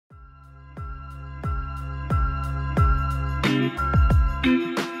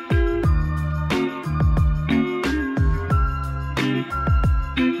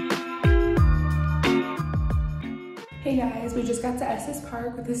guys, we just got to Estes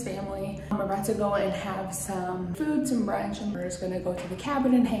Park with his family. We're about to go and have some food, some brunch, and we're just gonna go to the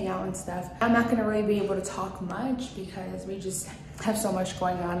cabin and hang out and stuff. I'm not gonna really be able to talk much because we just have so much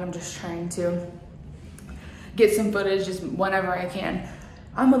going on. I'm just trying to get some footage just whenever I can.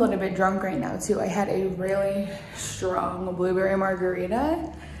 I'm a little bit drunk right now too. I had a really strong blueberry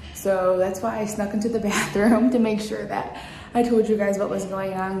margarita, so that's why I snuck into the bathroom to make sure that I told you guys what was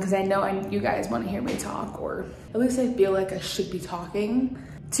going on, because I know you guys want to hear me talk, or at least I feel like I should be talking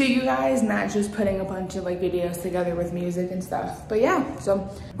to you guys, not just putting a bunch of like videos together with music and stuff. But yeah, so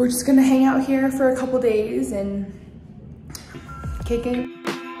we're just gonna hang out here for a couple days and kick it.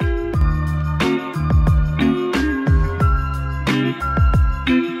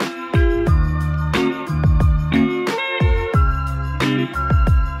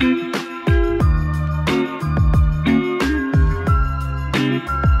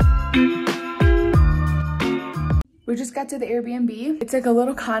 We just got to the Airbnb. It's like a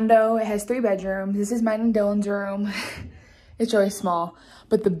little condo. It has 3 bedrooms. This is mine and Dylan's room. It's really small,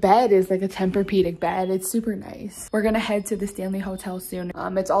 but the bed is like a Tempur-Pedic bed. It's super nice. We're gonna head to the Stanley Hotel soon.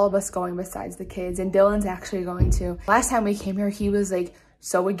 It's all of us going besides the kids, and Dylan's actually going to. Last time we came here, he was like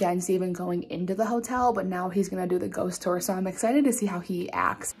so against even going into the hotel, but now he's gonna do the ghost tour. So I'm excited to see how he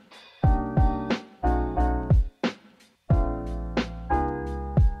acts.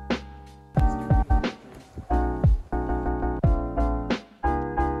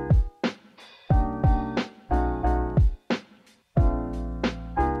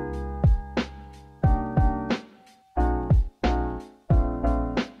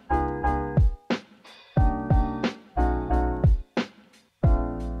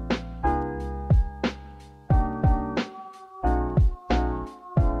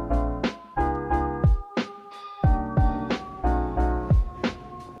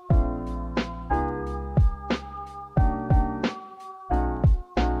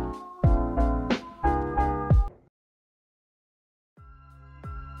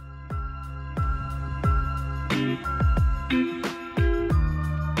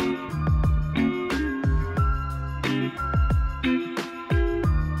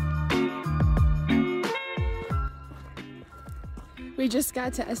 We just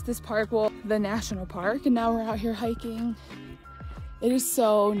got to Estes Park, well, the national park, and now we're out here hiking. It is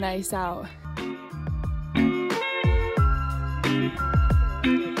so nice out. I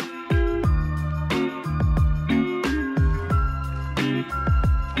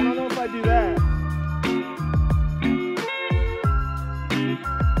don't know if I do that.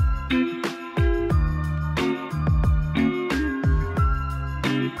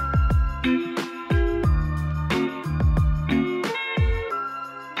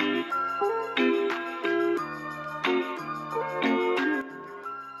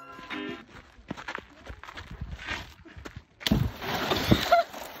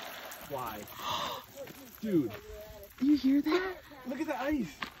 Why? Dude. You hear that? Look at the ice.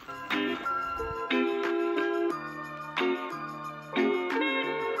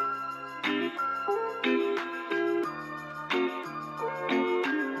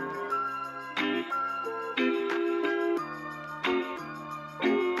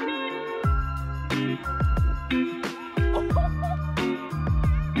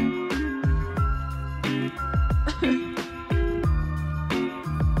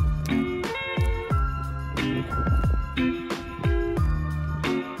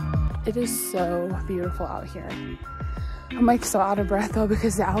 It is so beautiful out here. I'm like so out of breath though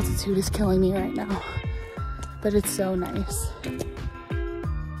because the altitude is killing me right now. But it's so nice.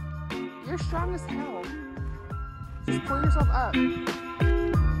 You're strong as hell. Just pull yourself up.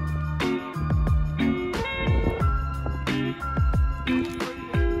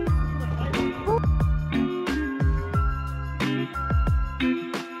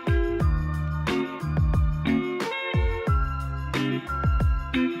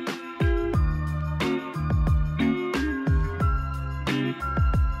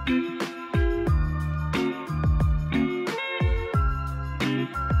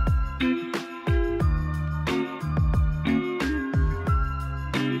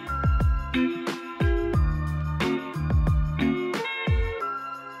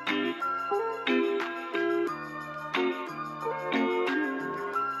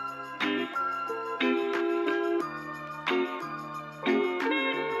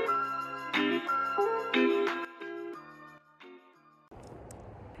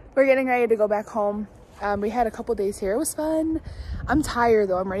 We're getting ready to go back home. We had a couple days here. It was fun. I'm tired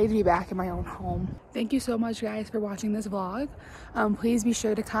though. I'm ready to be back in my own home. Thank you so much guys for watching this vlog. Please be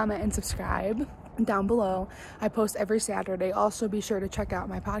sure to comment and subscribe. down below. I post every Saturday. Also, be sure to check out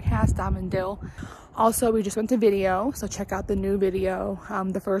my podcast, Dom and Dill. Also, we just went to video, so check out the new video.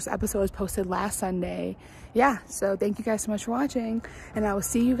 The first episode was posted last Sunday. Yeah, so thank you guys so much for watching, and I will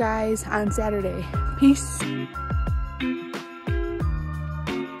see you guys on Saturday. Peace.